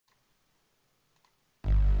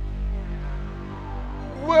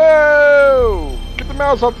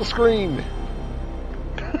mouse off the screen.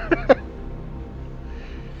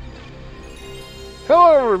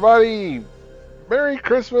 Hello, everybody. Merry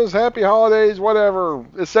Christmas, Happy Holidays, whatever.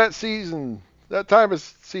 It's that season, that time of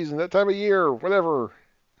season, that time of year, whatever.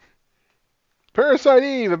 Parasite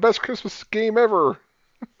Eve, the best Christmas game ever.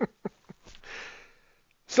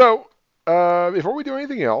 So, before we do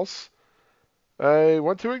anything else, I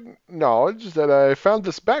want to acknowledge that I found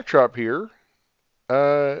this backdrop here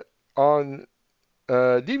on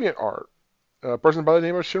DeviantArt. A person by the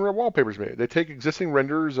name of Shinra Wallpapers made it. They take existing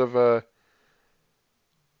renders of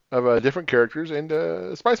different characters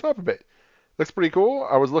and spice them up a bit. Looks pretty cool.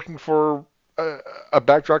 I was looking for a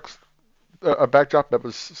backdrop that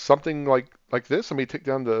was something like this. Let me take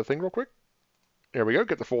down the thing real quick. There we go.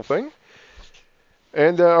 Get the full thing.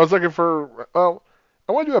 And I was looking for, well,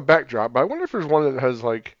 I want to do a backdrop, but I wonder if there's one that has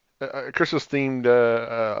like a Christmas themed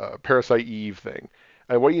Parasite Eve thing.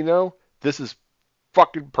 And what do you know? This is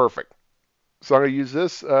fucking perfect. So I'm gonna use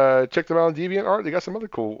this. Check them out on DeviantArt. They got some other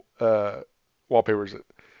cool wallpapers.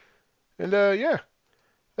 And yeah,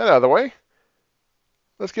 that out of the way.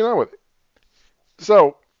 Let's get on with it.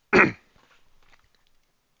 So,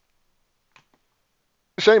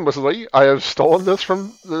 shamelessly, I have stolen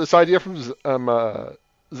this idea from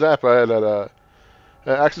Zappa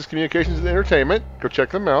at Access Communications and Entertainment. Go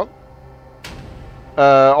check them out.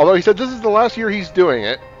 Although he said this is the last year he's doing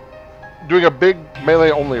it. Doing a big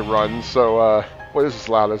melee only run, so boy, this is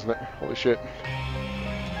loud, isn't it? Holy shit.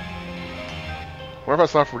 I wonder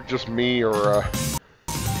if that's not for just me or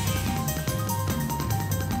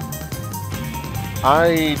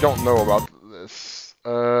I don't know about this.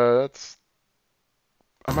 That's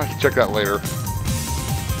I might have to check that later.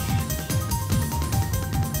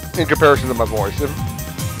 In comparison to my voice.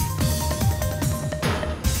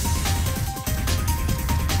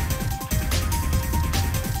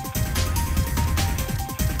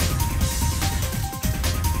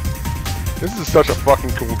 This is such a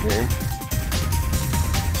fucking cool game.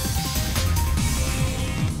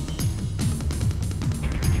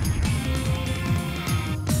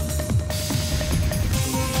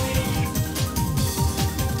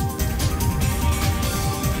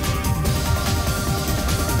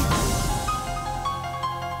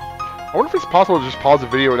 I wonder if it's possible to just pause the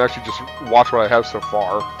video and actually just watch what I have so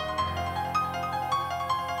far.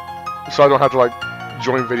 So I don't have to like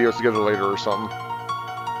join videos together later or something.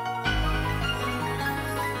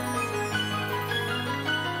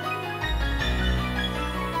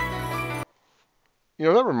 You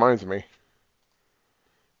know, that reminds me.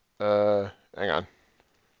 Hang on.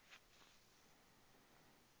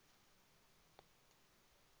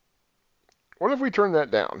 What if we turn that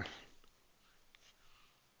down?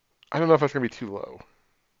 I don't know if that's going to be too low.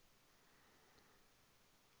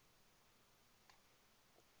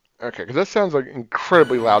 Okay, because that sounds like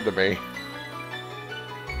incredibly loud to me.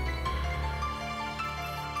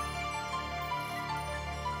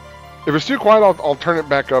 If it's too quiet, I'll turn it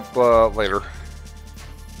back up later.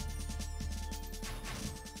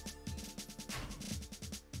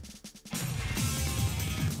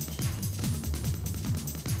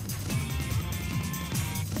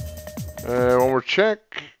 One more check.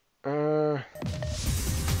 Maybe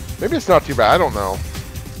it's not too bad. I don't know.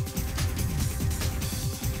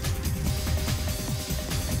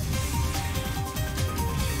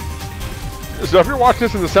 So if you're watching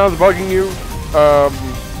this and the sound's bugging you,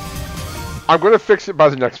 I'm going to fix it by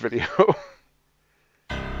the next video.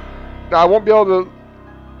 Now, I won't be able to...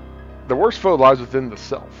 The worst foe lies within the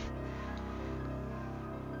self.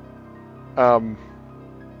 But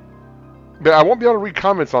I won't be able to read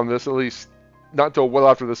comments on this, at least not until well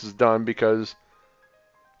after this is done, because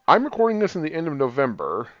I'm recording this in the end of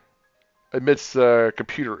November amidst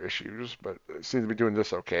computer issues, but it seems to be doing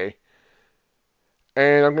this okay.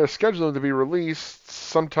 And I'm going to schedule them to be released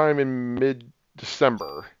sometime in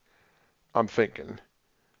mid-December, I'm thinking.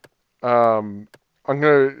 I'm going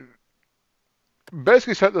to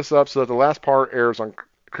basically set this up so that the last part airs on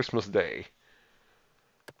Christmas Day.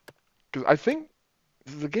 Because I think,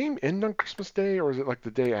 does the game end on Christmas Day, or is it like the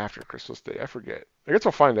day after Christmas Day? I forget. I guess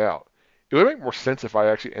I'll find out. It would make more sense if I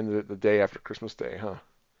actually ended it the day after Christmas Day, huh?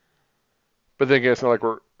 But then again, it's not like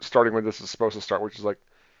we're starting when this is supposed to start, which is like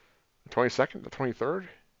the 22nd, the 23rd?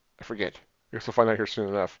 I forget. I guess we'll find out here soon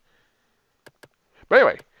enough. But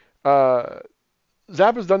anyway,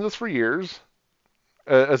 Zap has done this for years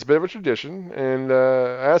as a bit of a tradition, and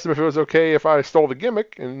I asked him if it was okay if I stole the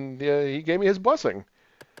gimmick, and he gave me his blessing.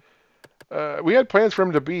 We had plans for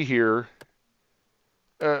him to be here,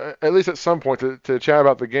 at least at some point, to chat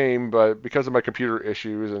about the game, but because of my computer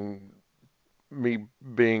issues and me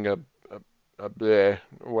being a bleh,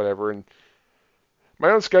 whatever, and my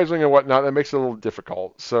own scheduling and whatnot, that makes it a little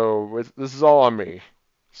difficult. So this is all on me.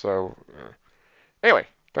 So anyway,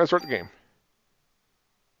 time to start the game.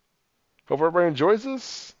 Hope everybody enjoys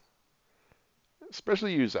this,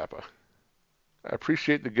 especially you, Zappa. I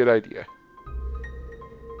appreciate the good idea.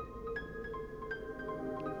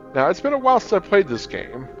 Now, it's been a while since I played this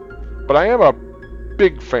game, but I am a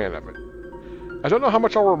big fan of it. I don't know how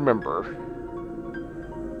much I'll remember,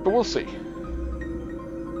 but we'll see.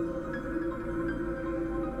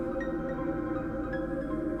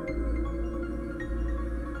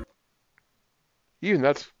 Even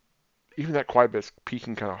that quiet bit's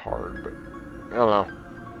peaking kind of hard, but I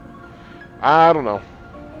don't know.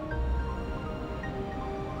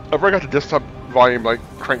 I've already got the desktop volume like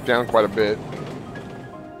cranked down quite a bit.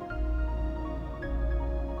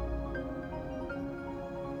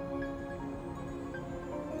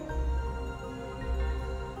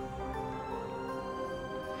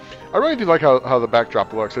 I really do like how the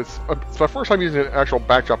backdrop looks. It's my first time using an actual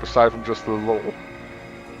backdrop aside from just the little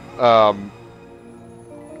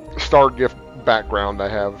star gift background I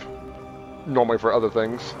have normally for other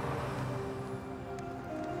things.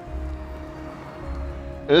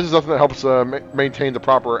 And this is something that helps maintain the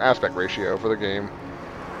proper aspect ratio for the game.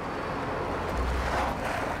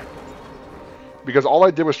 Because all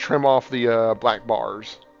I did was trim off the black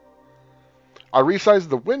bars. I resized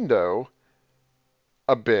the window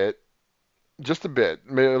a bit, just a bit,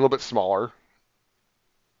 made it a little bit smaller,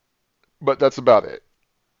 but that's about it.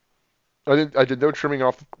 I did no trimming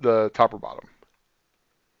off the top or bottom.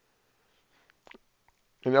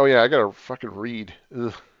 And oh yeah, I gotta fucking read.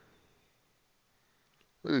 Ugh.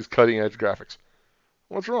 Look at these cutting edge graphics.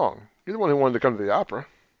 What's wrong? You're the one who wanted to come to the opera.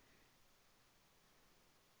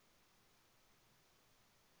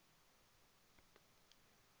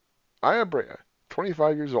 Aya Brea,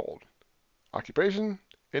 25 years old. Occupation,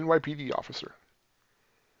 NYPD officer.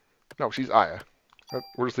 No, she's Aya.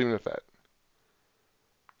 We're just leaving it at that.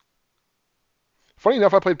 Funny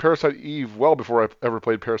enough, I played Parasite Eve well before I ever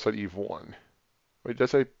played Parasite Eve 1. Wait, did I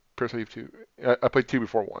say Parasite Eve 2? I played 2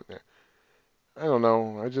 before 1. Yeah. I don't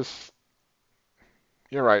know.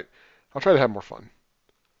 You're right. I'll try to have more fun.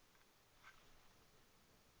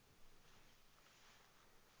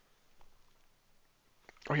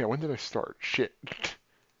 Oh yeah, when did I start? Shit.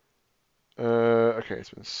 Okay,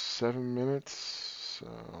 it's been 7 minutes, so...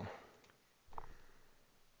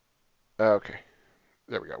 Okay.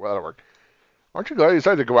 There we go. Well, that'll work. Aren't you glad you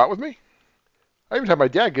decided to go out with me? I even had my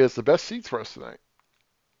dad get us the best seats for us tonight.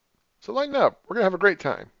 So lighten up. We're going to have a great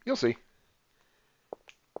time. You'll see.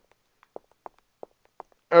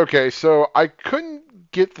 Okay, so I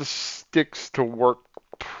couldn't get the sticks to work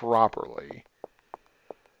properly.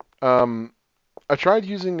 I tried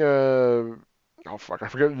using a... Oh, fuck. I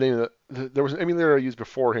forget the name of it. There was an emulator I used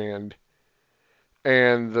beforehand.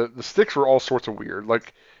 And the sticks were all sorts of weird.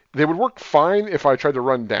 Like, they would work fine if I tried to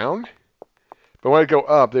run down. But when I go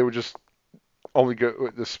up, they would just only go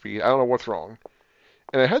at this speed. I don't know what's wrong.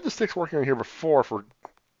 And I had the sticks working on here before for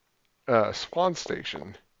Swan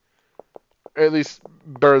Station. At least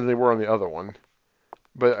better than they were on the other one.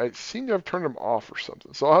 But I seem to have turned them off or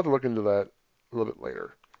something. So I'll have to look into that a little bit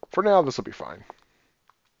later. For now, this will be fine.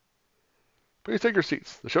 Please take your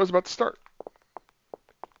seats. The show's about to start.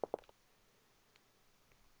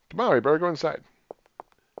 Come on, we better go inside.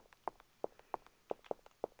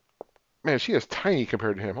 Man, she is tiny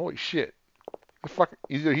compared to him. Holy shit.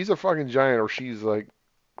 Either he's a fucking giant or she's like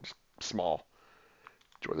just small.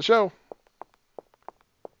 Enjoy the show.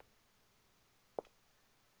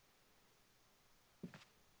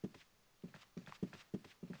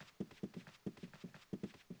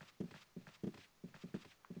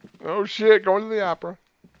 Oh shit, going to the opera.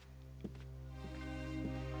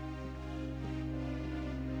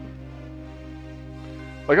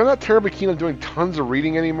 Like, I'm not terribly keen on doing tons of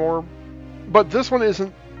reading anymore, but this one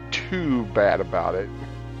isn't too bad about it.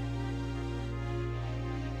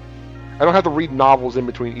 I don't have to read novels in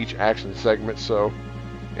between each action segment, so,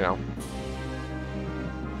 you know.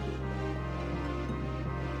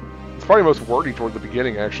 It's probably most wordy toward the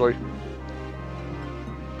beginning, actually.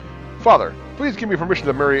 Father, please give me permission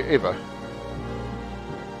to marry Ava.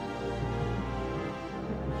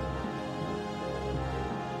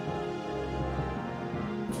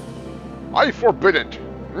 I forbid it.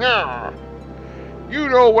 Nah. You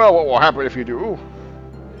know well what will happen if you do.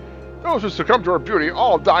 Those who succumb to her beauty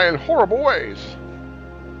all die in horrible ways.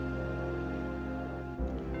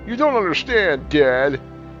 You don't understand, Dad.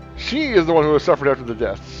 She is the one who has suffered after the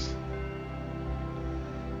deaths.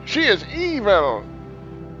 She is evil.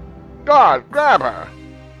 God, grab her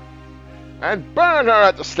and burn her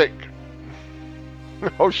at the stake.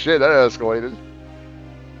 Oh shit, that escalated.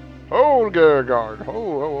 Hold guard. Ho,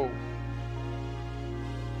 ho, ho.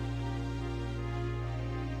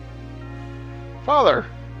 Father,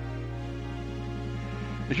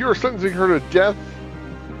 if you are sentencing her to death,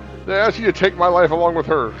 then I ask you to take my life along with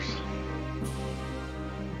hers.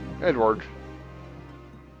 Edward.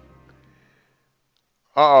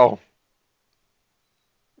 Uh-oh.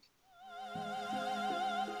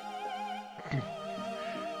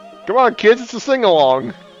 Come on, kids, it's a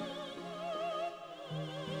sing-along.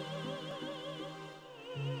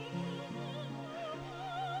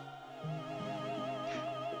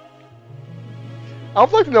 I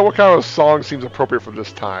would like to know what kind of song seems appropriate for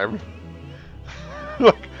this time.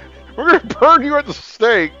 Like, we're gonna burn you at the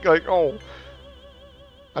stake. Like, oh.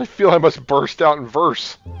 I feel I must burst out in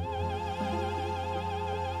verse.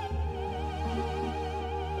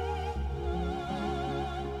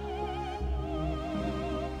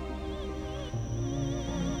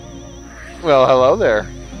 Well, hello there.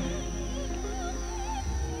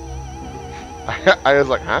 I was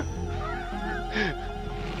like, huh?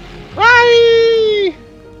 Hi!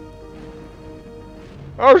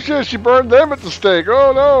 Oh shit, she burned them at the stake.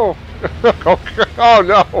 Oh no! Oh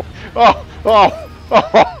no! Oh, oh,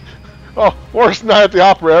 oh, oh, worst night at the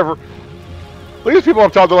opera ever. These people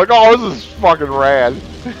up top, they're like, oh, this is fucking rad.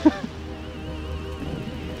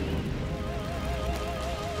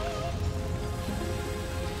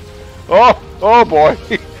 Oh boy.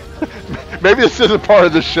 Maybe this isn't part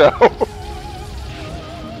of the show.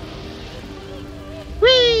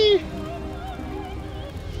 Whee!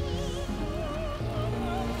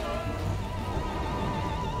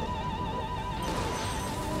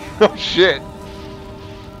 Oh shit.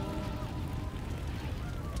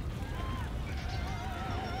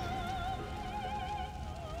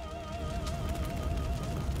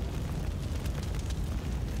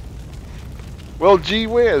 Well, gee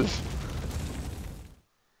whiz.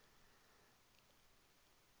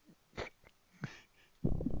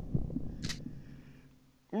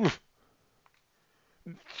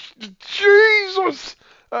 Jesus!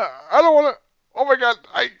 I don't want to. Oh my god!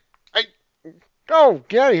 Go!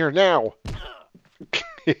 Get out of here now!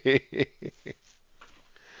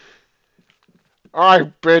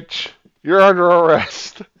 Alright, bitch. You're under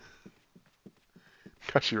arrest.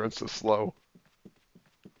 Gosh, she runs so slow.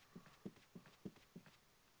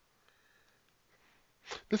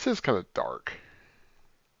 This is kind of dark.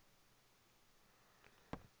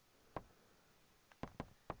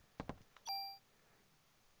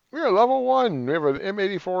 We're at level 1. We have an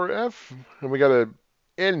M84F, and we got a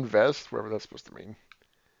N vest, whatever that's supposed to mean.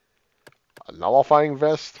 A nullifying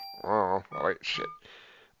vest? Oh wait, shit.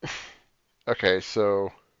 Okay,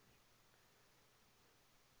 so...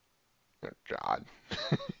 Oh, God.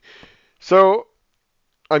 So,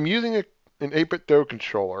 I'm using an 8-bit DOE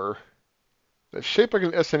controller that's shaped like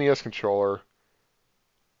an SNES controller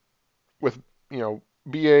with, you know,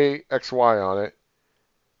 BA XY on it.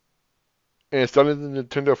 And it's done in the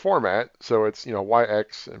Nintendo format, so it's, you know,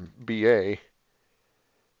 YX and BA.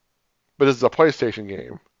 But this is a PlayStation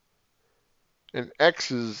game. And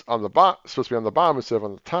X is on the bottom, supposed to be on the bottom instead of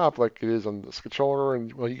on the top, like it is on this controller,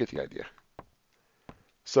 and, well, you get the idea.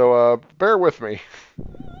 So, bear with me.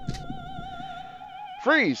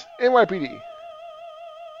 Freeze! NYPD!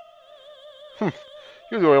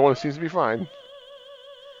 You're the only one who seems to be fine.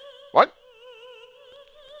 What?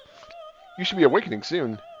 You should be awakening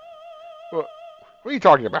soon. Well, what are you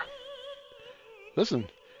talking about? Listen,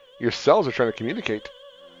 your cells are trying to communicate.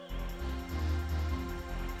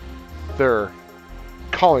 They're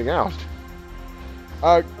calling out.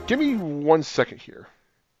 Give me 1 second here.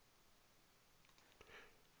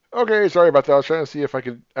 Okay, sorry about that. I was trying to see if I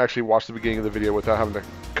could actually watch the beginning of the video without having to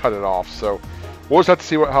cut it off. So we'll just have to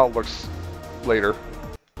see how it looks later.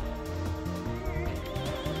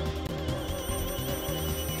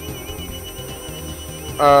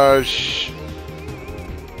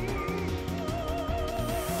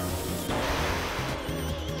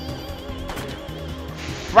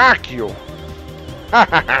 Fuck you!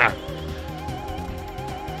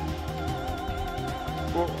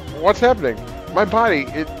 What's happening? My body,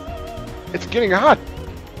 it's getting hot.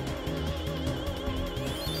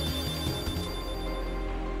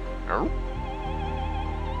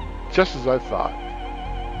 Just as I thought.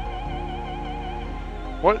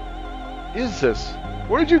 What is this?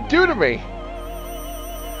 What did you do to me?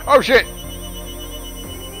 Oh shit!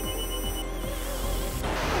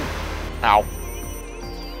 Ow.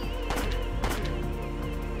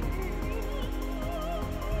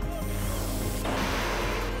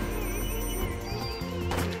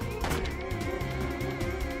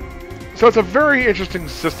 So it's a very interesting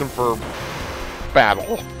system for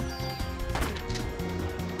battle.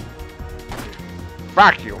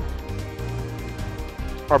 vacuum.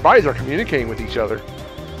 Our bodies are communicating with each other.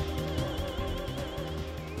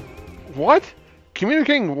 What?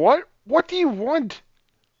 Communicating what? What do you want?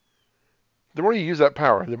 The more you use that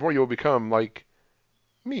power, the more you will become like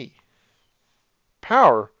me.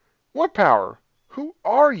 Power? What power? Who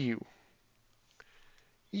are you?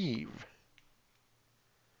 Eve.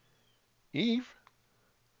 Eve?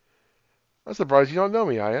 I'm surprised you don't know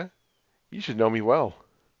me, Aya. You should know me well.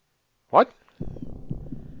 What?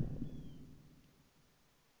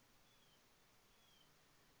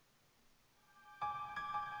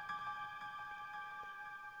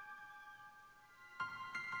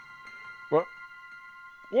 What?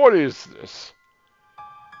 What is this?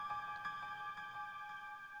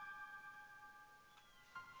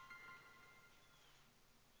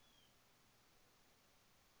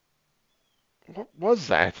 What was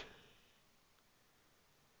that?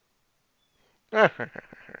 Bye.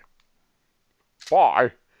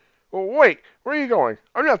 Oh, wait, where are you going?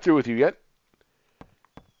 I'm not through with you yet.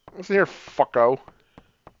 Listen here, fucko.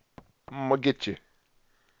 I'm gonna get you.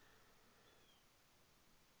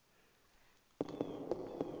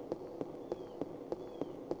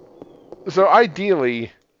 So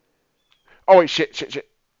ideally... Oh wait, shit.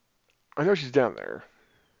 I know she's down there.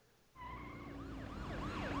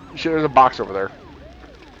 Shit, there's a box over there.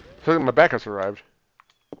 So my backup's arrived.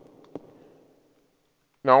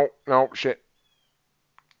 No, shit.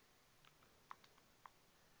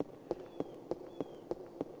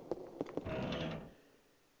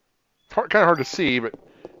 Kind of hard to see, but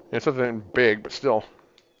it's something big, but still.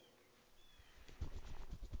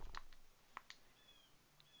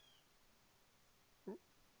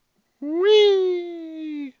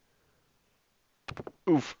 Whee!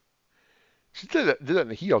 Oof. She did that in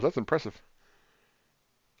the heels. That's impressive.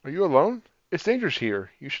 Are you alone? It's dangerous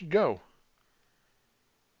here. You should go.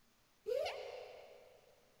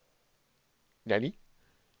 Nanny?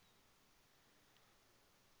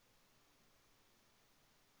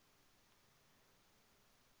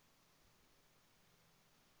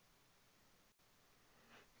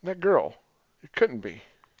 That girl. It couldn't be.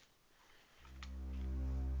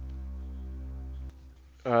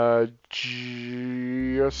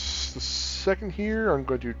 Just a second here. I'm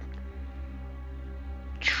going to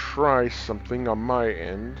try something on my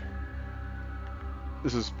end.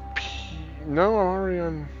 This is no, I'm already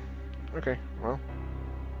on. Okay, well.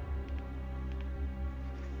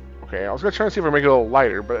 Okay, I was gonna try to see if I make it a little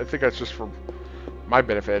lighter, but I think that's just for my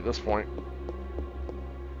benefit at this point.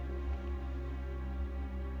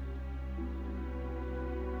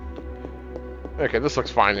 Okay, this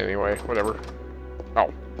looks fine anyway. Whatever.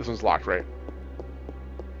 Oh, this one's locked, right?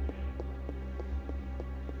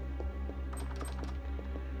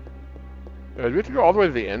 Do we have to go all the way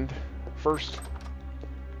to the end first?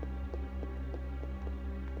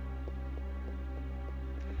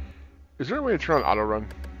 Is there a way to turn on auto run?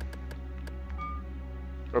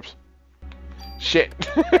 Oops. Shit.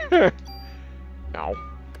 No.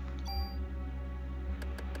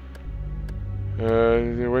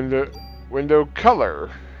 The window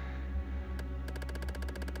color.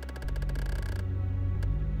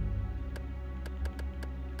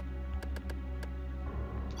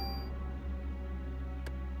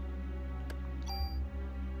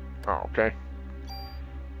 Oh, okay.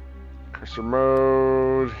 Cursor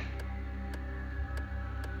mode.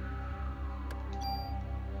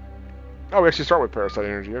 Oh, we actually start with Parasite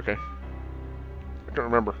energy. Okay. I don't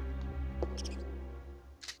remember.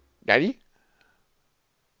 Daddy?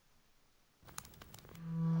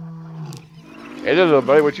 Hey, little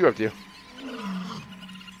buddy, what you up to?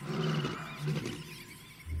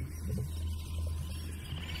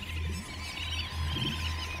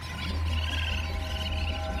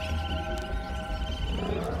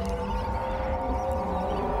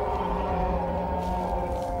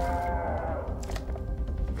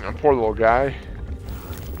 Poor little guy.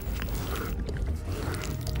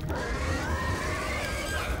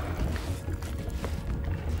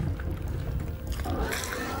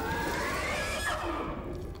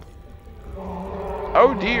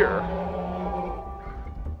 Oh dear.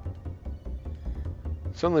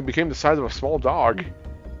 Suddenly became the size of a small dog.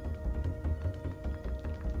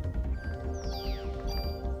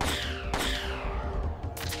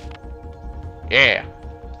 Yeah.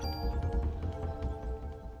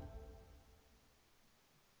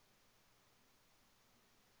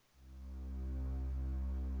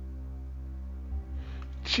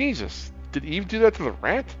 Jesus, did Eve do that to the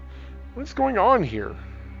rat? What's going on here?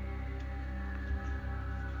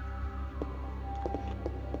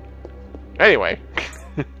 Anyway.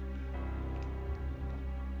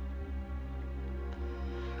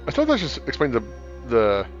 I thought that just explained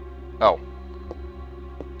the... Oh.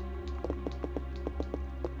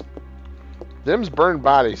 Them's burned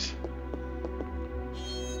bodies.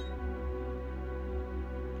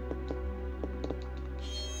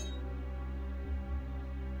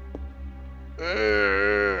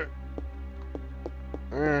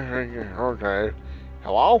 Okay.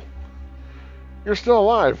 Hello? You're still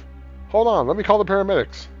alive. Hold on, let me call the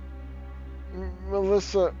paramedics.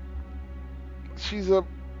 Melissa... She's a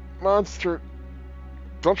monster.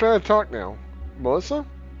 Don't try to talk now. Melissa?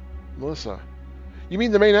 Melissa. You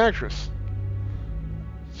mean the main actress?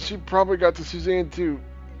 She probably got to Suzanne too.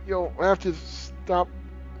 You'll have to stop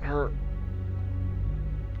her.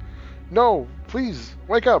 No, please,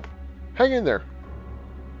 wake up. Hang in there.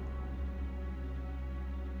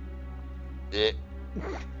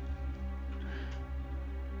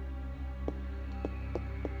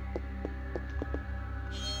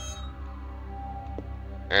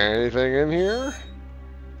 Anything in here?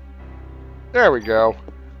 There we go.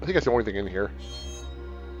 I think that's the only thing in here.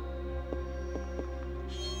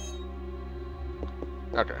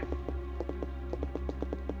 Okay.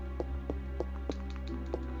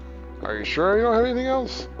 Are you sure you don't have anything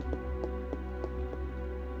else?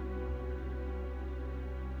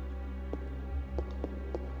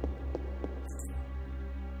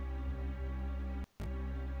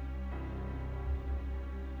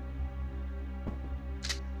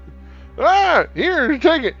 Ah! Here,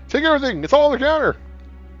 take it! Take everything! It's all on the counter!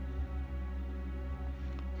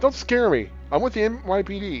 Don't scare me. I'm with the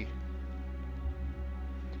NYPD.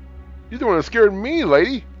 You're the one that scared me,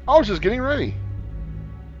 lady. I was just getting ready.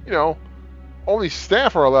 You know, only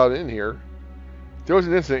staff are allowed in here. There was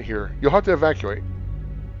an incident here. You'll have to evacuate.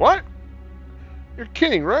 What? You're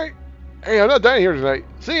kidding, right? Hey, I'm not dying here tonight.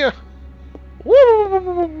 See ya.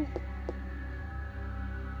 Woo!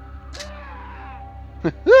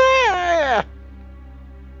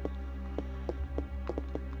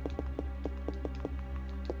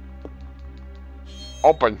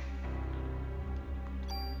 Open.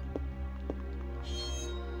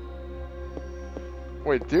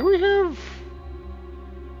 Wait, do we have...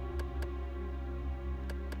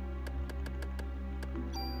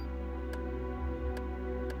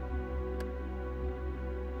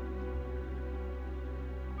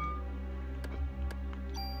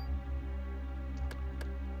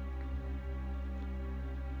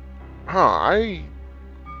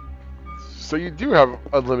 So you do have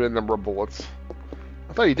a limited number of bullets.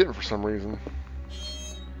 I thought you didn't for some reason.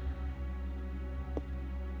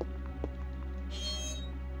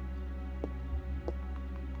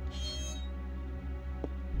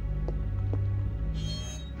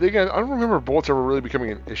 Again, I don't remember bullets ever really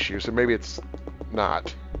becoming an issue, so maybe it's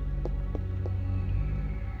not.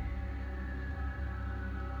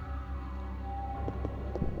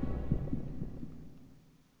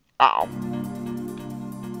 Ow.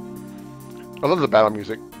 I love the battle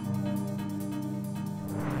music.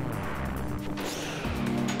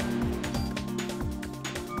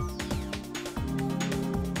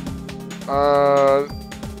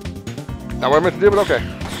 Not what I meant to do, but okay.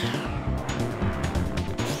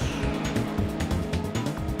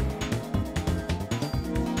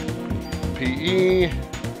 PE.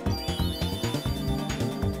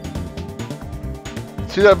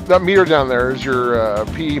 See that meter down there is your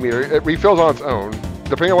PE meter. It refills on its own,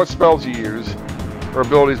 depending on what spells you use, or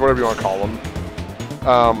abilities, whatever you want to call them.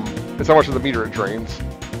 It's how much of the meter it drains.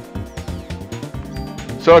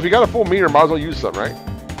 So if you got a full meter, might as well use some, right?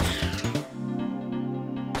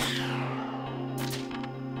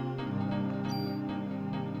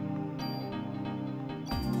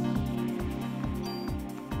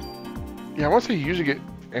 Yeah, I want to say you usually get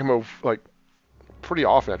ammo, like, pretty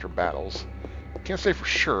often after battles. Can't say for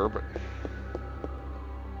sure, but...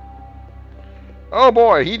 Oh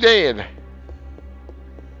boy, he dead!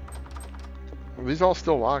 Are these all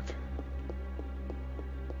still locked?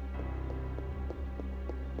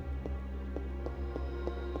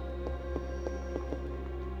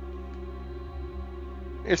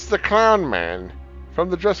 It's the clown man from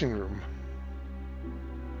the dressing room.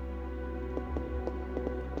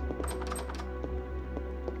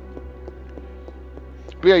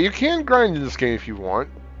 But yeah, you can grind in this game if you want.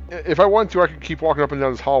 If I want to, I could keep walking up and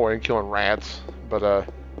down this hallway and killing rats. But,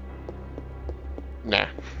 nah.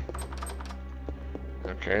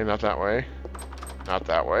 Okay, not that way. Not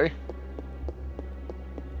that way.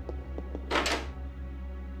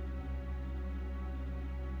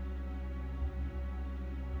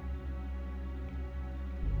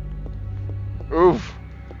 Oof.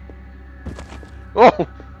 Oh!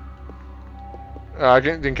 I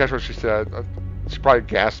didn't catch what she said. She probably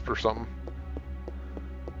gasped or something.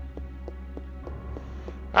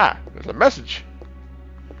 Ah, there's a message.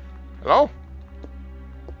 Hello?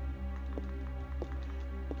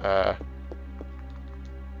 There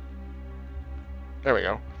we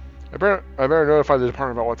go. I better notify the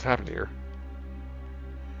department about what's happened here.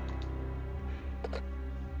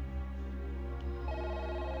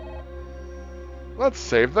 Let's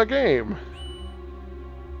save the game.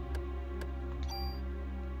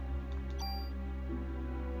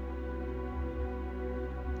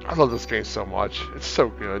 I love this game so much. It's so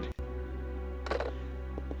good.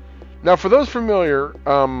 Now, for those familiar,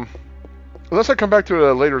 unless I come back to it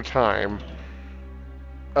at a later time,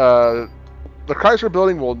 the Chrysler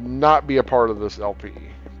Building will not be a part of this LP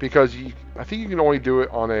because I think you can only do it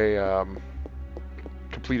on a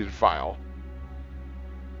completed file,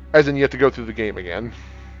 as in you have to go through the game again.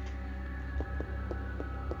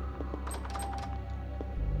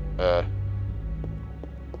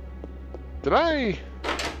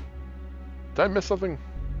 Did I miss something?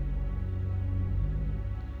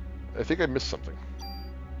 I think I missed something.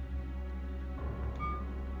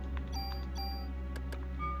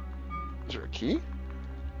 Is there a key?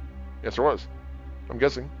 Yes, there was. I'm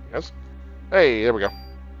guessing. Yes. Hey, there we go.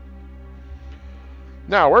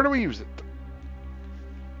 Now, where do we use it?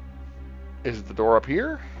 Is it the door up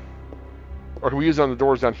here? Or can we use it on the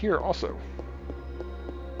doors down here also?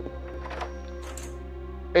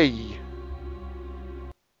 Hey.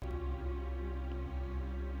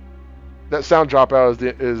 That sound dropout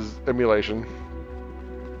is emulation.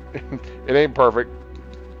 It ain't perfect.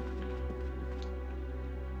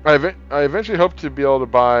 I eventually hope to be able to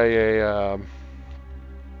buy a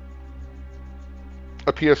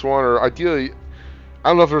PS1, or ideally, I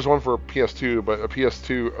don't know if there's one for a PS2, but a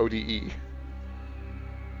PS2 ODE,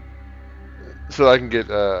 so that I can get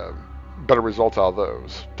better results out of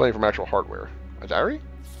those, playing from actual hardware. A diary?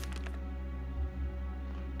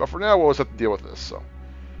 But for now, we'll just have to deal with this, so.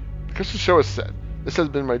 Because the show is set, this has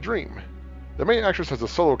been my dream. The main actress has a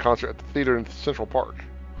solo concert at the theater in Central Park.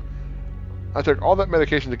 I took all that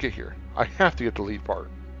medication to get here. I have to get the lead part.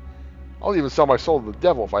 I'll even sell my soul to the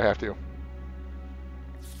devil if I have to.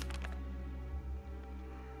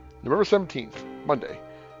 November 17th, Monday.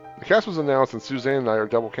 The cast was announced and Suzanne and I are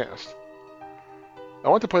double cast. I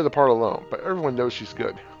want to play the part alone, but everyone knows she's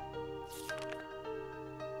good.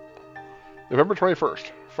 November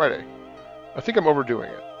 21st, Friday. I think I'm overdoing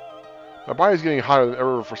it. My body's getting hotter than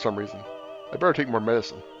ever for some reason. I better take more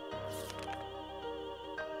medicine.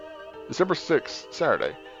 December 6th,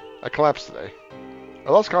 Saturday. I collapsed today.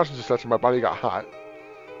 I lost consciousness after my body got hot.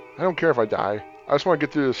 I don't care if I die. I just want to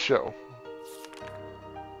get through this show.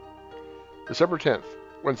 December 10th,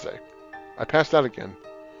 Wednesday. I passed out again.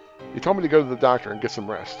 He told me to go to the doctor and get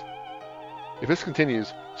some rest. If this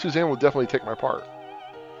continues, Suzanne will definitely take my part.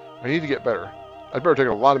 I need to get better. I'd better take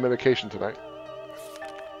a lot of medication tonight.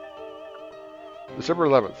 December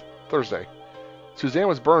 11th, Thursday. Suzanne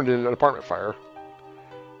was burned in an apartment fire.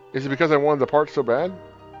 Is it because I wanted the part so bad?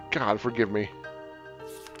 God, forgive me.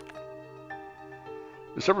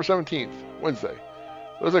 December 17th, Wednesday.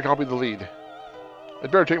 Looks like I'll be the lead.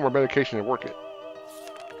 I'd better take more medication and work it.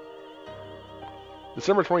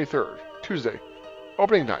 December 23rd, Tuesday.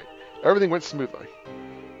 Opening night. Everything went smoothly.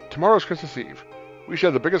 Tomorrow's Christmas Eve. We should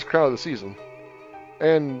have the biggest crowd of the season.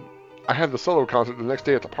 And I have the solo concert the next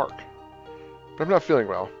day at the park. But I'm not feeling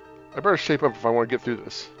well. I better shape up if I want to get through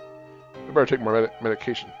this. I better take more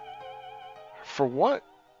medication. For what?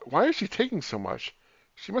 Why is she taking so much?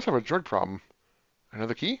 She must have a drug problem.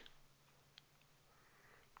 Another key?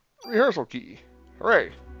 Rehearsal key.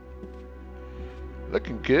 Hooray.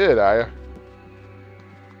 Looking good, Aya.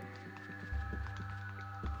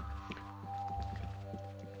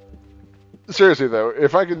 Seriously, though,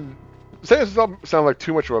 if I can say this doesn't sound like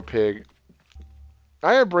too much of a pig,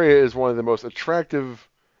 Aya Brea is one of the most attractive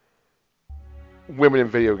women in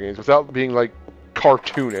video games without being, like,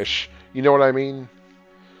 cartoonish. You know what I mean?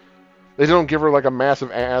 They don't give her, like, a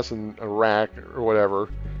massive ass and a rack or whatever.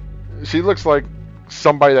 She looks like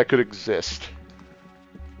somebody that could exist.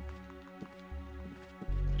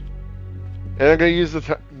 And I'm going to use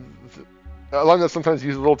a line that sometimes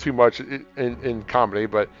used a little too much in comedy,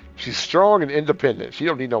 but she's strong and independent. She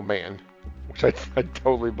don't need no man, which I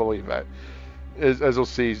totally believe that. As we'll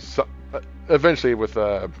see eventually with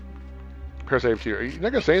Parasite 2. Are you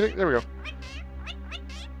not going to say anything? There we go.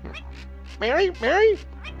 Merry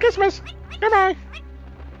Christmas. Goodbye.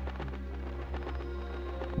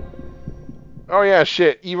 Oh yeah,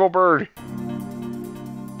 shit. Evil bird.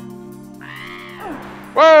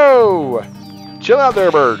 Whoa! Chill out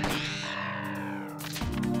there, bird.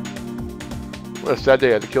 What a sad day.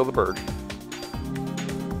 I had to kill the bird.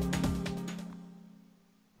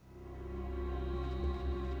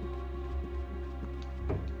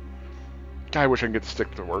 God, I wish I could get the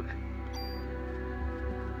stick to work.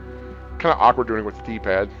 Kind of awkward doing it with the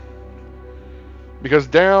D-pad. Because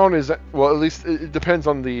down is, well, at least it depends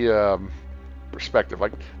on the perspective.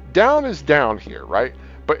 Like, down is down here, right?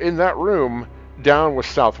 But in that room, down was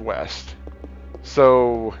southwest.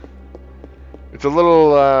 So, it's a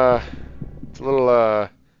little, I don't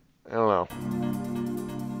know.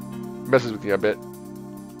 Messes with you a bit.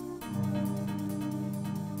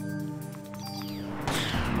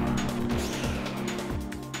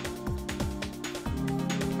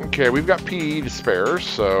 Okay, we've got PE to spare,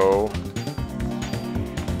 so...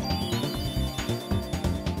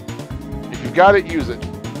 if you've got it, use it.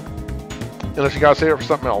 Unless you gotta save it for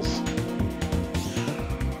something else.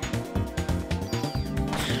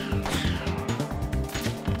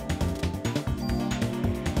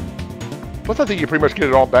 Plus, I think you pretty much get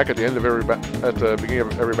it all back at the end of every at the beginning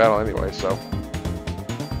of every battle anyway, so...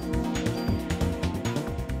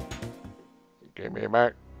 give me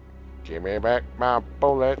back. Give me back my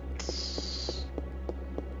bullets.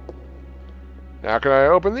 Now can I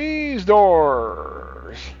open these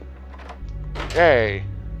doors? Yay.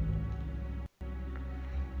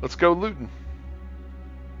 Let's go looting.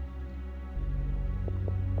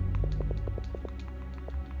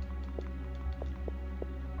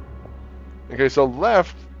 Okay, so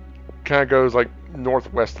left kind of goes like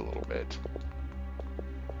northwest a little bit.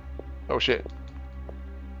 Oh shit.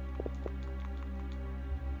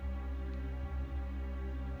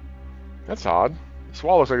 That's odd. This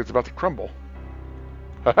wall looks like it's about to crumble.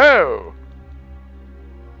 Ho-ho!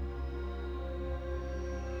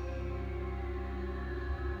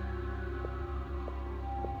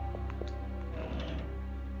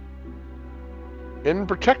 In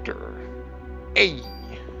protector. Hey!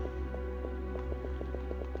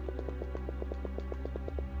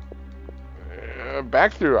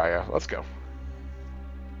 Back through, Aya. Let's go.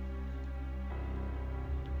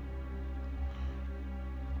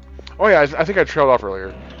 Oh yeah, I think I trailed off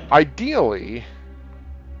earlier. Ideally...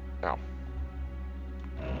 no.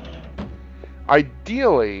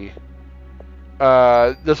 Ideally,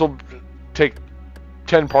 this will take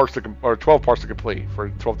 10 parts to or 12 parts to complete for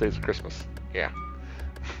 12 days of Christmas. Yeah.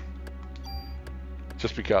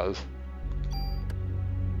 Just because.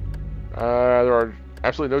 There are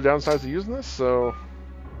absolutely no downsides to using this, so...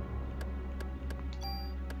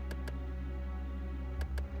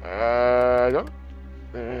 no.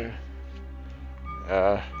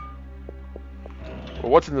 Well,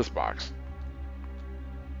 what's in this box?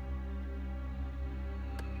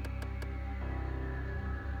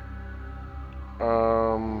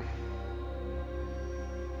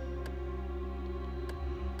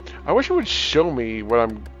 I wish it would show me what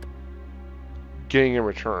I'm getting in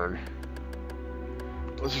return.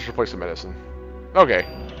 Let's just replace the medicine. Okay.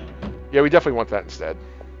 Yeah, we definitely want that instead.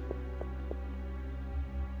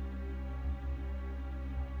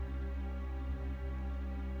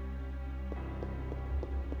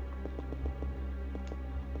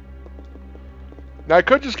 Now, I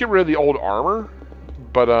could just get rid of the old armor,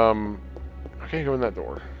 but, I can't go in that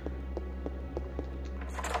door.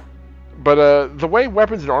 But, the way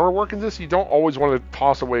weapons and armor work in this, you don't always want to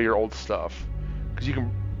toss away your old stuff. Because you can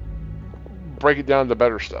break it down to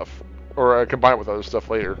better stuff. Or combine it with other stuff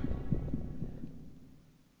later.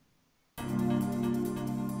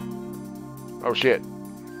 Oh, shit.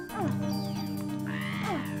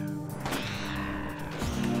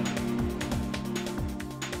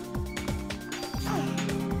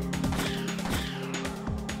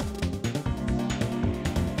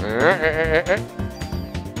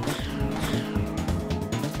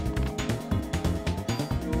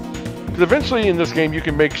 Because eventually in this game you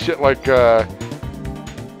can make shit like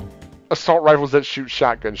assault rifles that shoot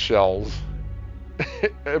shotgun shells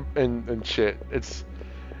and shit. It's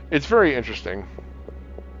very interesting.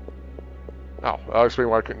 Oh, I'll explain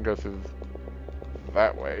why I couldn't go through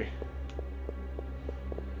that way.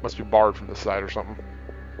 Must be barred from this side or something.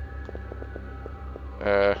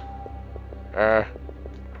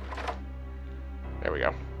 There we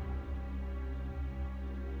go.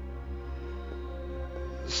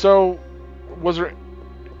 So, was there...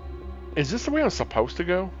 is this the way I'm supposed to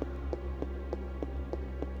go?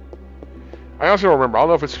 I honestly don't remember. I don't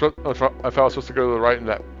know if it's if I was supposed to go to the right in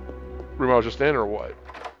that room I was just in or what.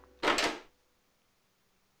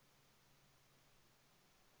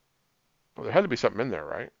 Well, there had to be something in there,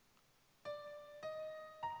 right?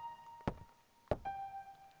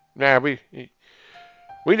 Nah, we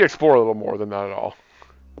need to explore a little more than that at all.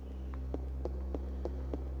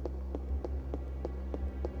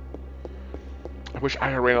 I wish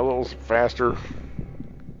I ran a little faster.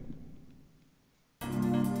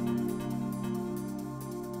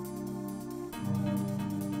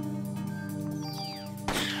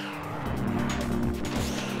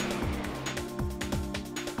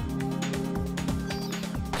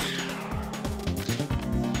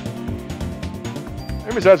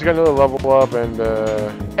 besides, we got another level up, and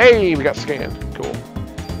hey, we got scan. Cool.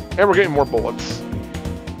 And we're getting more bullets.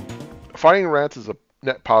 Fighting rats is a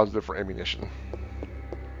net positive for ammunition.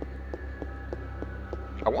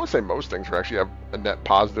 I want to say most things are actually have a net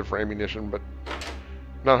positive for ammunition, but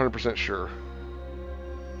not 100% sure.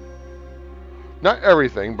 Not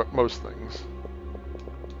everything, but most things.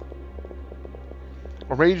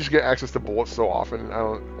 Or maybe you just get access to bullets so often.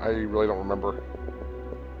 I really don't remember.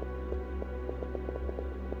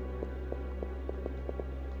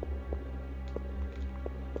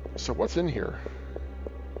 So what's in here?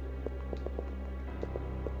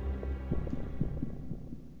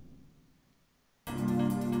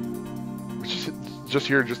 Just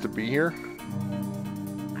here just to be here?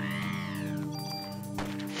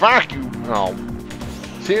 Fuck you! Oh.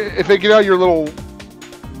 See, if they get out of your little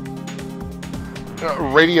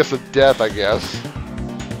radius of death, I guess,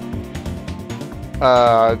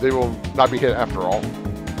 they will not be hit after all.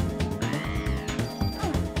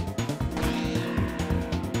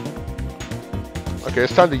 Okay,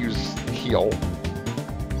 it's time to use heal.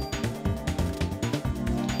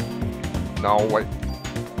 No, wait.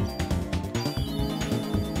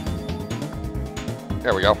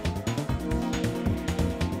 There we go.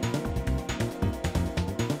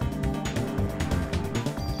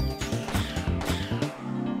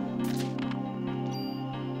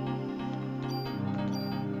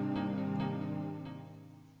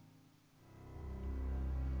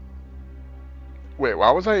 Wait, why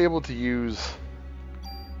was I able to use...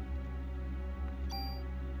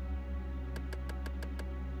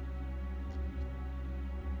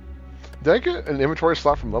 Did I get an inventory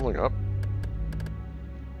slot from leveling up?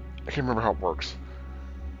 I can't remember how it works.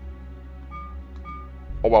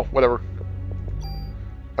 Oh well, whatever.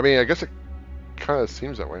 I mean, I guess it kind of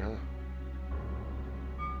seems that way, huh?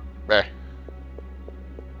 Eh.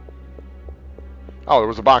 Oh, there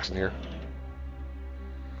was a box in here.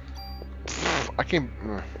 I can't...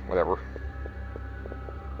 whatever.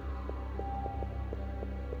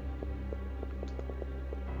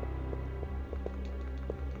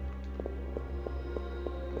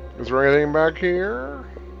 Is there anything back here?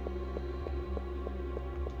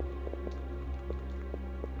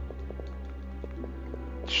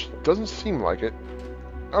 Doesn't seem like it.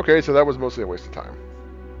 Okay, so that was mostly a waste of time.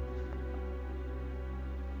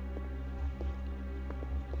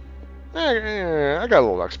 I got a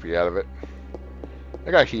little XP out of it.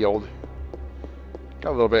 I got healed.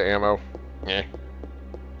 Got a little bit of ammo. Eh.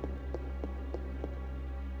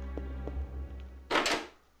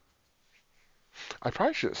 I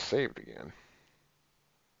probably should have saved again.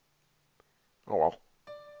 Oh well.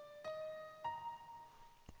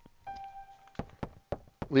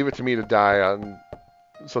 Leave it to me to die on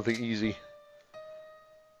something easy.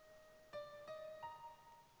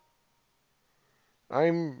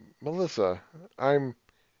 I'm Melissa.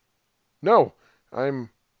 No. I am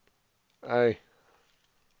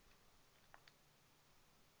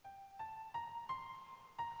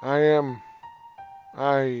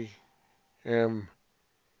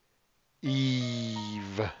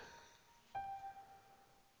Eve.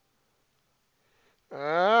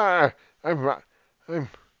 I'm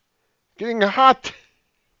getting hot.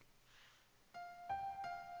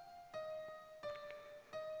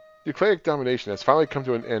 Nucleic domination has finally come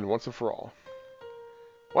to an end once and for all.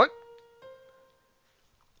 What?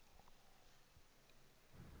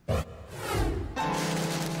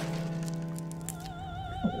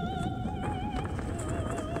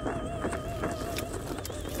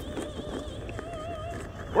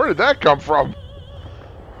 Where did that come from?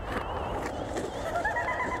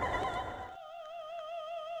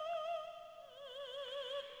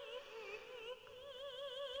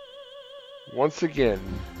 Once again.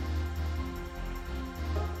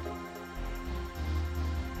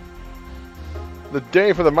 The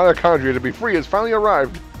day for the mitochondria to be free has finally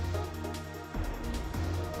arrived.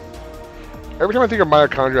 Every time I think of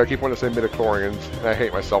mitochondria, I keep wanting to say midichlorians, and I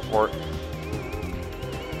hate myself for it.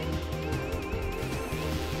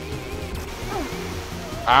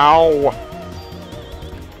 Ow!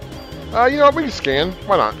 You know what? We can scan.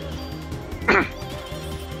 Why not?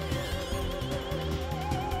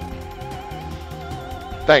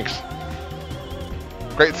 Thanks.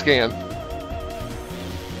 Great scan.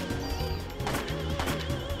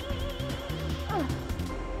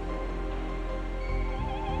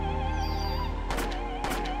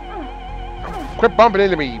 Quit bumping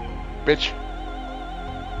into me, bitch.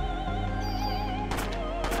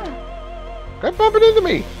 Quit bumping into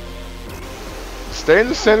me. Stay in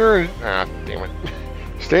the center and... ah, damn it.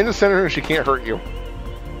 Stay in the center and she can't hurt you.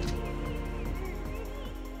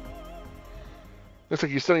 Looks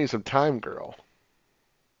like you still need some time, girl.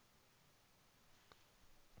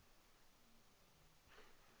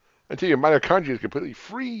 I tell you, mitochondria is completely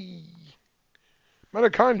free.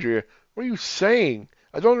 Mitochondria? What are you saying?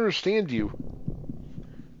 I don't understand you.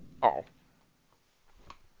 Oh.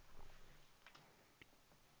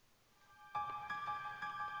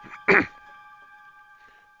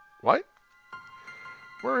 What?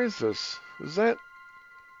 Where is this? Is that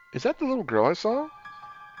the little girl I saw?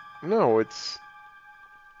 No, it's...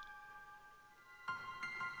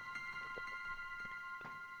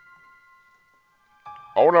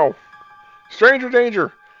 Oh no! Stranger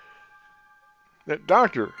danger! That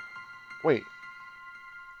doctor. Wait.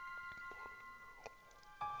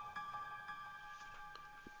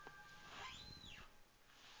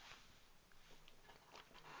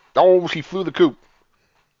 Oh, she flew the coop.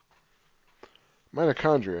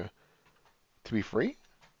 Mitochondria. To be free?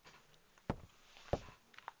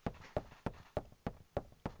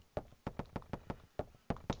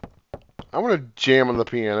 I want to jam on the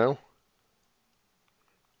piano.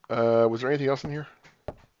 Was there anything else in here?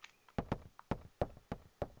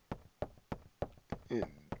 It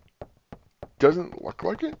doesn't look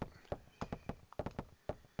like it.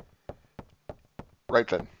 Right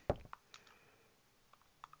then.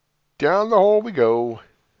 Down the hole we go.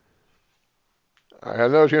 I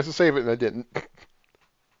had no chance to save it and I didn't.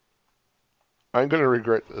 I'm going to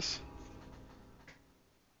regret this.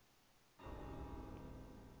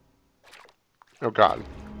 Oh god.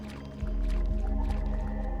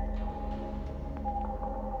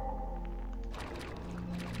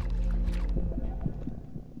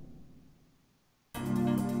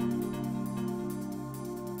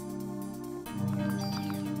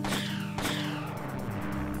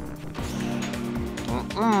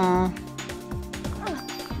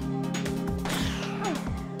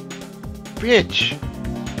 Bitch!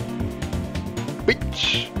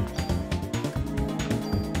 Bitch!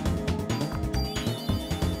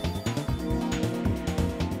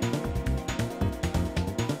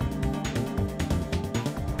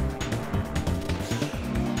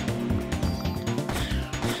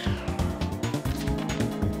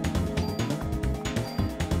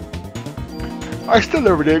 I still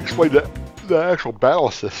never did explain the actual battle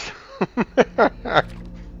assist.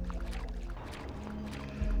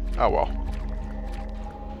 Oh well.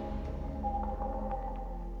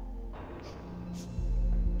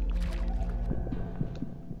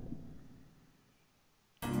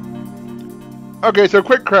 Okay, so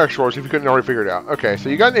quick crash course if you couldn't already figure it out. Okay, so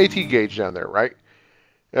you got an AT gauge down there, right?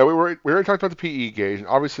 Yeah, we already talked about the PE gauge, and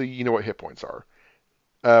obviously you know what hit points are.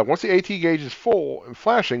 Once the AT gauge is full and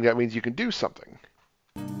flashing, that means you can do something.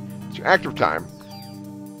 It's your active time.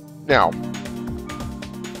 Now,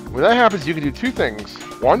 when that happens, you can do two things.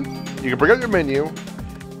 One, you can bring up your menu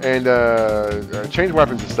and change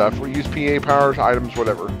weapons and stuff, or use PA powers, items,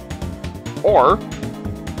 whatever. Or,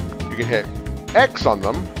 you can hit X on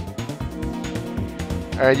them,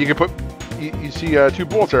 and you can put, you see two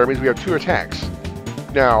bullets there, it means we have two attacks.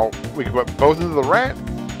 Now, we can put both into the rat,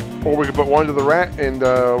 or we can put one into the rat and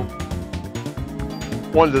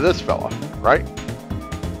one into this fella, right?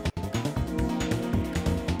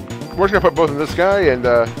 We're just going to put both in this guy, and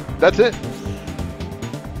that's it.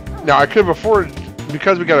 Now, I could have afforded,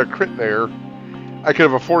 because we got a crit there, I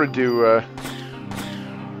could have afforded to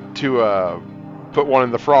put one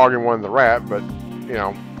in the frog and one in the rat, but, you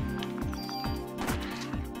know.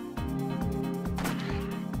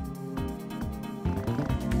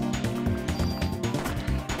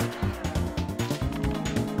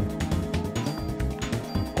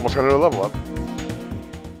 Almost got another level up.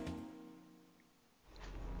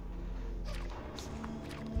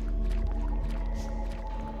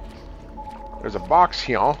 There's a box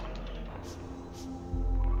here.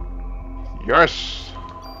 Yes!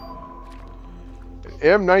 An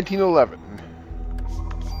M1911.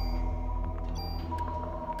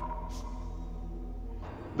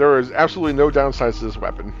 There is absolutely no downsides to this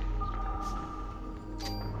weapon.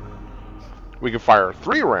 We can fire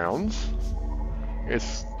 3 rounds.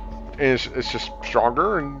 It's just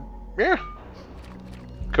stronger and yeah.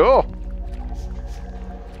 Cool.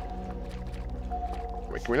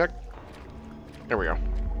 Wait, can we not? There we go.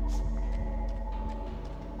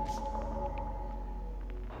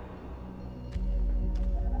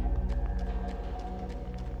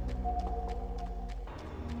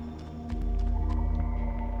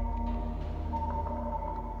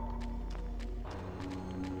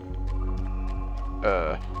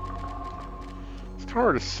 It's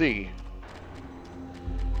hard to see.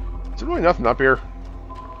 Is there really nothing up here?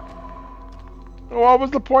 What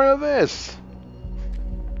was the point of this?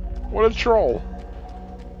 What a troll.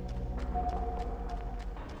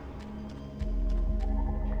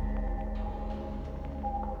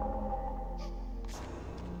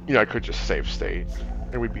 You know, I could just save state,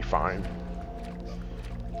 and we'd be fine.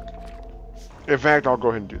 In fact, I'll go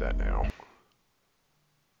ahead and do that now.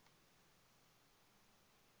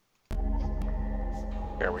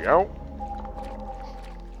 There we go.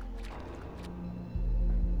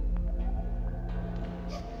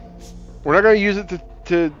 We're not going to use it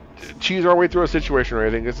to cheese our way through a situation or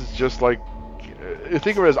anything. This is just like,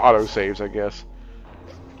 think of it as auto-saves, I guess.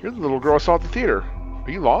 You're the little girl I saw at the theater.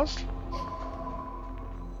 Are you lost?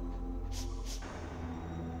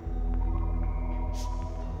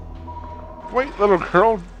 Wait, little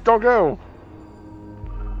girl, don't go.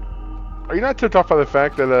 Are you not tipped off by the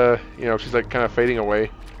fact that, you know, she's like kind of fading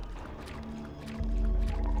away?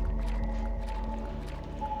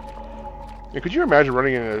 Yeah, could you imagine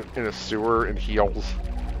running in a sewer in heels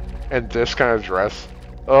and this kind of dress?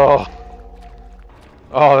 Oh,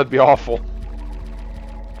 oh, that'd be awful.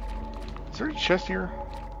 Is there a chest here?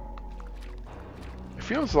 It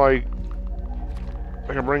feels like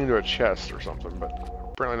I'm running into a chest or something, but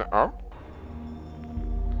apparently not. Oh,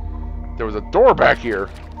 there was a door back here.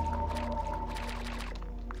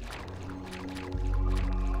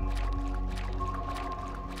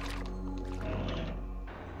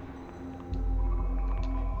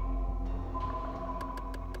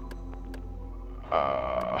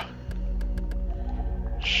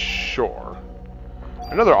 Sure.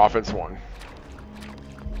 Another offense one.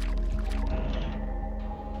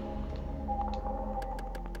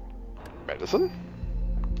 Medicine?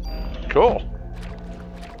 Cool.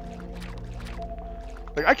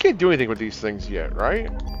 Like, I can't do anything with these things yet, right?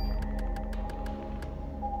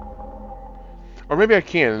 Or maybe I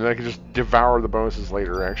can, and I can just devour the bonuses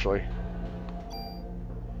later, actually.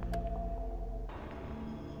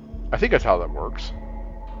 I think that's how that works.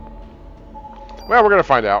 Well, we're gonna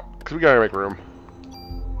find out, because we gotta make room.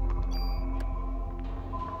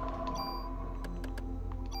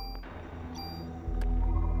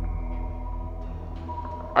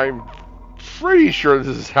 I'm pretty sure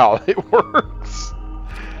this is how it works.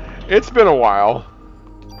 It's been a while.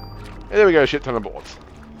 And then we got a shit ton of bullets.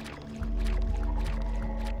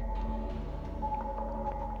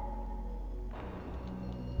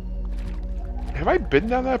 Have I been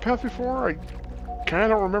down that path before? I kind of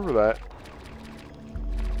don't remember that.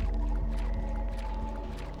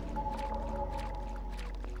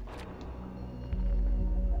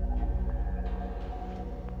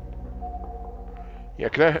 Yeah,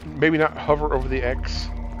 can I maybe not hover over the X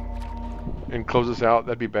and close this out?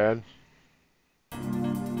 That'd be bad.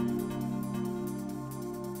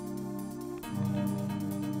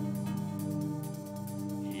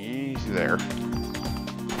 Easy there.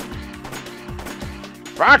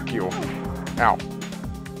 Fuck you! Ow.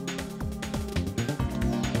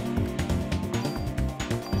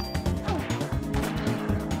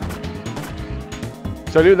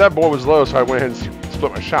 So I knew that boy was low, so I went ahead and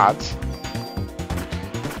split my shots.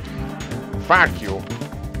 Fuck you.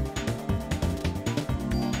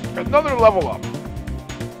 Another level up.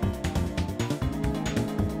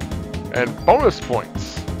 And bonus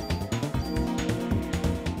points.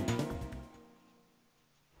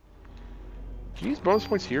 Can you use bonus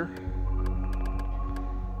points here?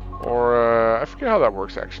 Or, I forget how that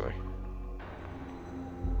works, actually.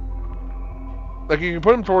 Like, you can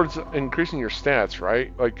put them towards increasing your stats,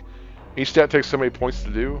 right? Like, each stat takes so many points to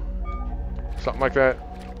do. Something like that.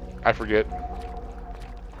 I forget.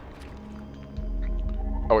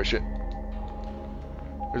 Oh, wait, shit.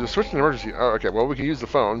 There's a switch in emergency. Oh, okay, well, we can use the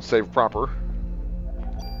phone, save proper.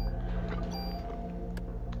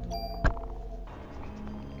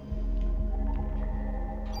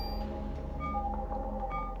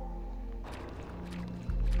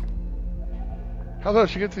 How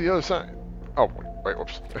does she get to the other side? Oh, wait,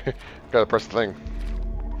 whoops. Gotta press the thing.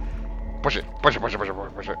 Push it, push it, push it, push it,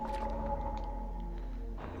 push it.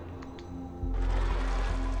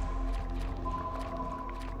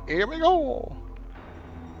 Here we go!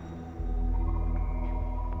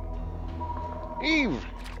 Eve!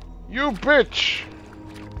 You bitch!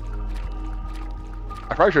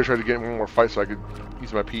 I probably should have tried to get in one more fight so I could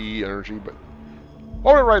use my PE energy, but...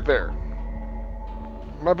 Hold it right there!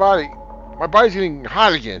 My body's getting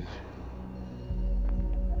hot again.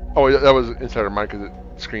 Oh, that was inside her mind because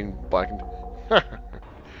the screen blackened.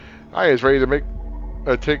 I is ready to make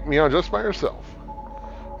take me on just by herself.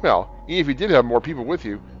 Well, even if you did have more people with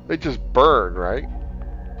you, they just burn, right?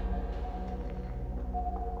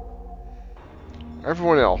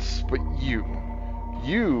 Everyone else, but you.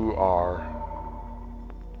 You are...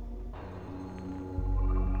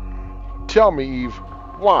 Tell me, Eve,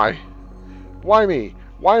 why? Why me?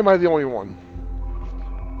 Why am I the only one?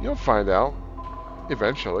 You'll find out.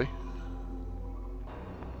 Eventually.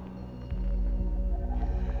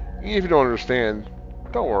 Even if you don't understand,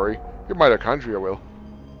 don't worry. Your mitochondria will.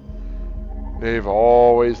 They've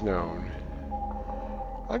always known.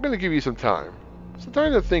 I'm going to give you some time. Some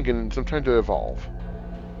time to think and some time to evolve.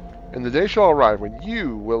 And the day shall arrive when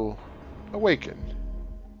you will awaken.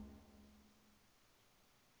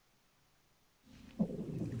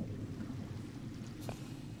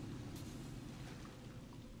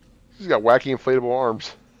 He's got wacky inflatable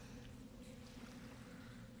arms.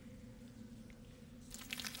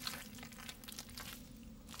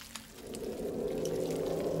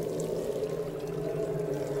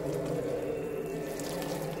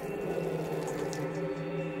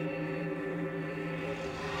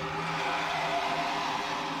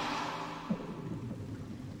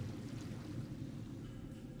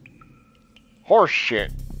 Horse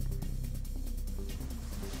shit.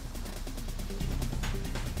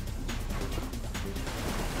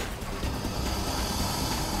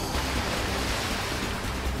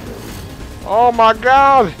 Oh my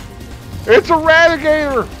god! It's a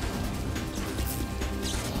Radigator!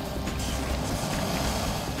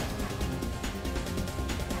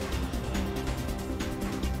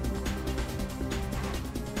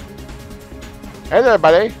 Hey there,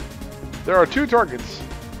 buddy. There are 2 targets.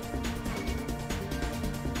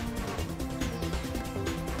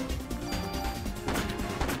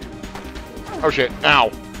 Oh shit,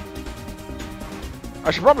 ow.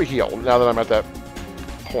 I should probably heal now that I'm at that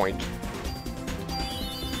point.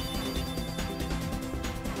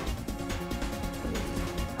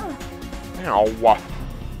 Ow.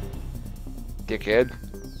 Dickhead.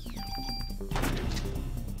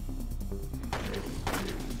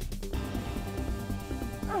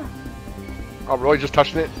 Oh, really? Just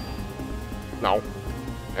touching it? No.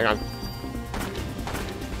 Hang on.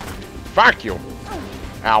 Fuck you!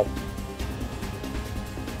 Ow.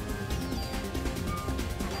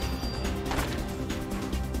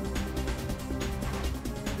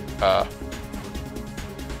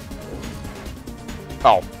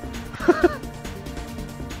 Oh.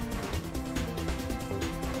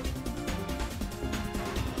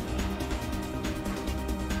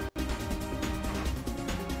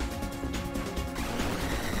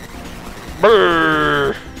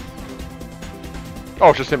 Brrr. Oh,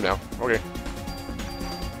 it's just him now. Okay.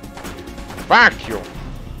 Fuck you.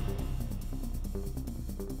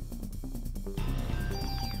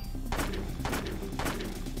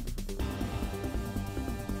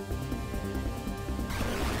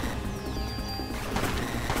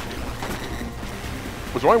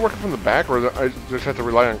 Was I working from the back, or I just have to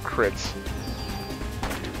rely on crits?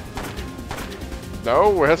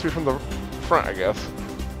 No, it has to be from the front, I guess.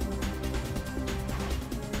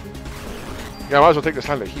 Yeah, I might as well take this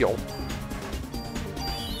time to heal.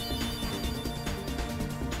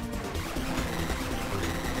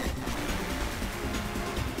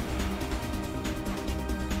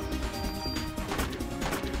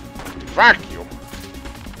 Fuck you!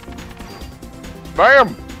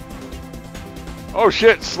 Bam! Oh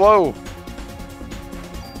shit, slow!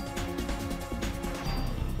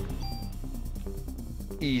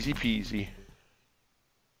 Easy peasy.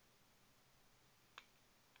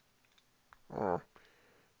 Oh.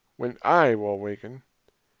 When I will awaken.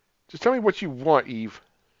 Just tell me what you want, Eve.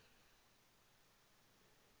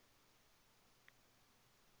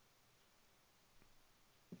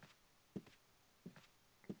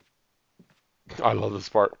 I love this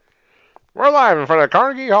part. We're live in front of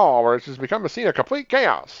Carnegie Hall, where it's just become a scene of complete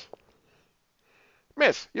chaos.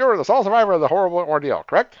 Miss, you were the sole survivor of the horrible ordeal,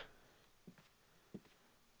 correct?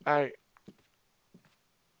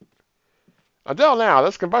 Until now,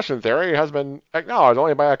 this combustion theory has been acknowledged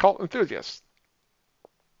only by occult enthusiasts.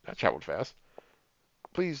 That traveled fast.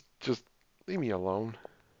 Please, just leave me alone.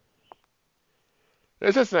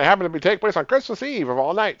 This incident happened to be take place on Christmas Eve of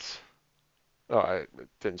all nights. Oh, I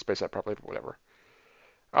didn't space that properly, but whatever.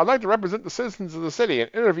 I'd like to represent the citizens of the city and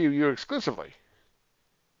interview you exclusively.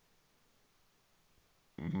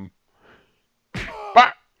 Mm-hmm.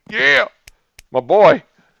 Bah! Yeah! My boy!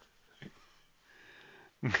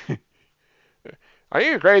 Are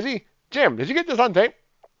you crazy? Jim, did you get this on tape?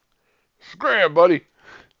 Scram, buddy!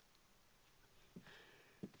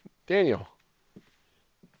 Daniel.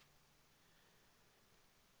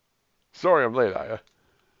 Sorry I'm late, Aya.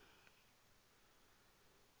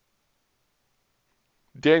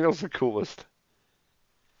 Daniel's the coolest.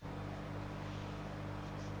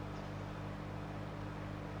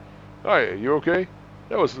 Hi, you okay?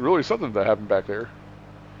 That was really something that happened back there.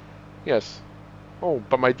 Yes. Oh,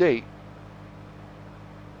 but my date.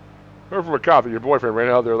 Heard from a cop that your boyfriend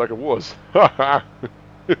ran out there like a wuss.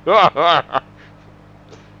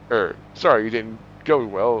 Sorry you didn't go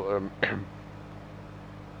well.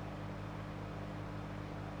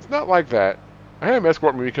 not like that. I had him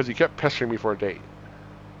escort me because he kept pestering me for a date.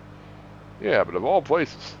 Yeah, but of all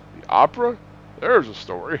places, the opera? There's a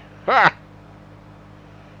story. Ha!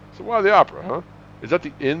 So why the opera, huh? Is that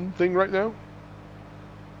the in thing right now?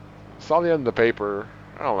 Saw the end of the paper.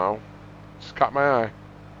 I don't know. Just caught my eye.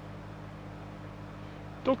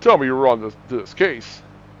 Don't tell me you were on this case.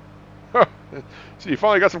 So you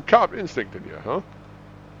finally got some cop instinct in you, huh?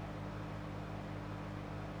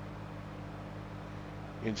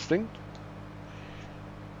 Instinct?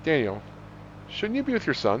 Daniel, shouldn't you be with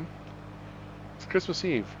your son? It's Christmas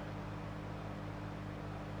Eve.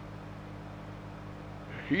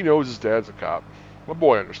 He knows his dad's a cop. My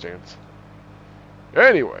boy understands.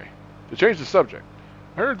 Anyway, to change the subject,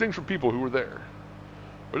 I heard things from people who were there.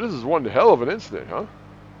 But this is one hell of an incident, huh?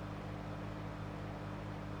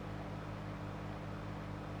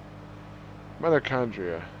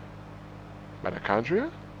 Mitochondria.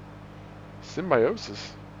 Mitochondria?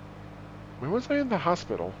 Symbiosis. When was I in the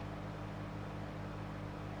hospital?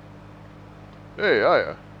 Hey,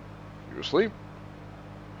 Aya. You asleep?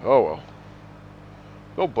 Oh, well.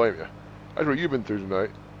 Don't blame you. That's what you've been through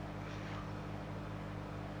tonight.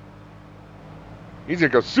 He's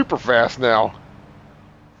gonna go super fast now.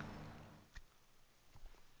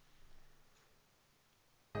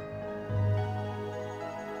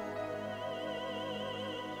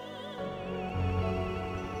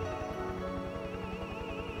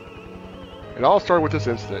 It all started with this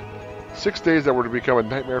incident. 6 days that were to become a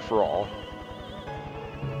nightmare for all.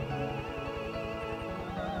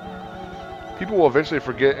 People will eventually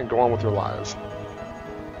forget and go on with their lives.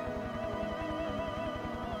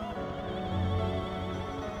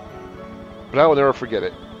 But I will never forget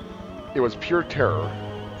it. It was pure terror.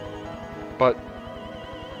 But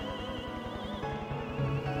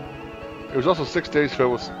it was also 6 days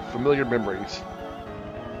filled with familiar memories.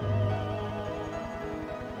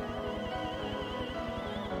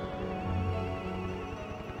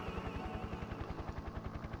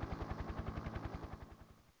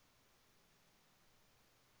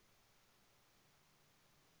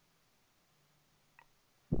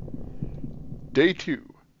 Day 2.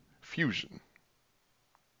 Fusion.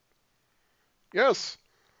 Yes.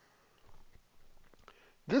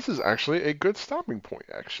 This is actually a good stopping point,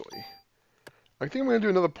 actually. I think I'm going to do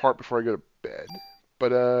another part before I go to bed.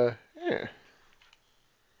 But, yeah.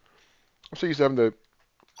 I'm so used to having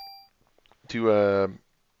to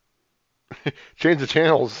change the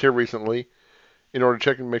channels here recently in order to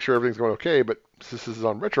check and make sure everything's going okay. But since this is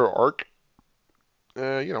on RetroArch,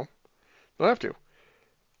 you know, don't have to.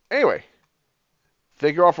 Anyway,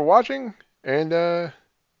 thank you all for watching, and,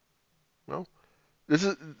 well, this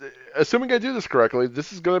is, assuming I do this correctly,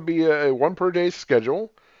 this is going to be a 1 per day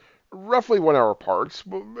schedule, roughly 1 hour parts.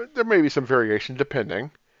 But there may be some variation depending.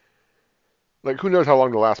 Like, who knows how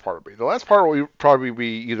long the last part will be. The last part will probably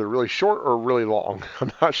be either really short or really long.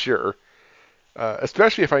 I'm not sure.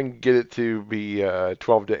 Especially if I can get it to be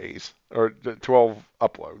 12 days, or 12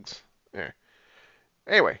 uploads. Yeah.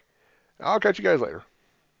 Anyway, I'll catch you guys later.